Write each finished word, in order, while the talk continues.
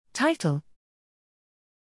Title: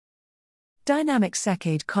 Dynamic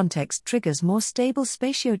saccade context triggers more stable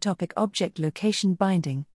spatiotopic object location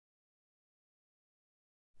binding.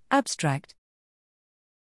 Abstract: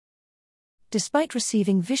 Despite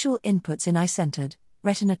receiving visual inputs in eye-centered,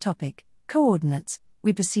 retinotopic coordinates,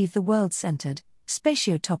 we perceive the world-centered,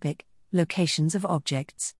 spatiotopic locations of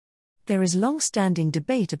objects. There is long-standing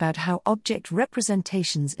debate about how object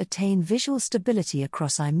representations attain visual stability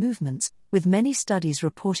across eye movements, with many studies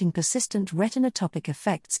reporting persistent retinotopic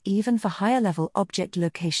effects even for higher-level object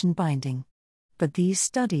location binding. But these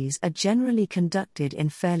studies are generally conducted in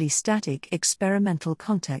fairly static experimental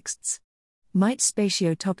contexts. Might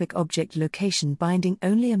spatiotopic object location binding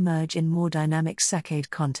only emerge in more dynamic saccade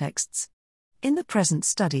contexts? In the present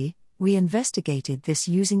study, we investigated this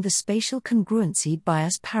using the spatial congruency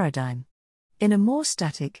bias paradigm. In a more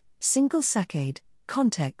static, single saccade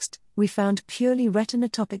context, we found purely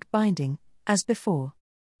retinotopic binding, as before.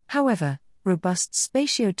 However, robust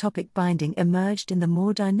spatiotopic binding emerged in the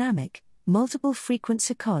more dynamic, multiple frequent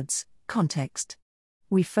saccades context.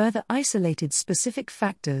 We further isolated specific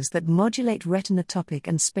factors that modulate retinotopic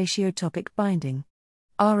and spatiotopic binding.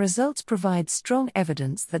 Our results provide strong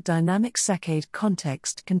evidence that dynamic saccade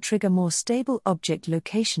context can trigger more stable object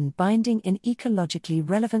location binding in ecologically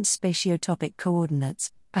relevant spatiotopic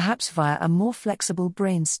coordinates, perhaps via a more flexible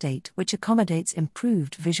brain state which accommodates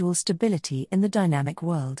improved visual stability in the dynamic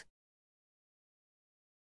world.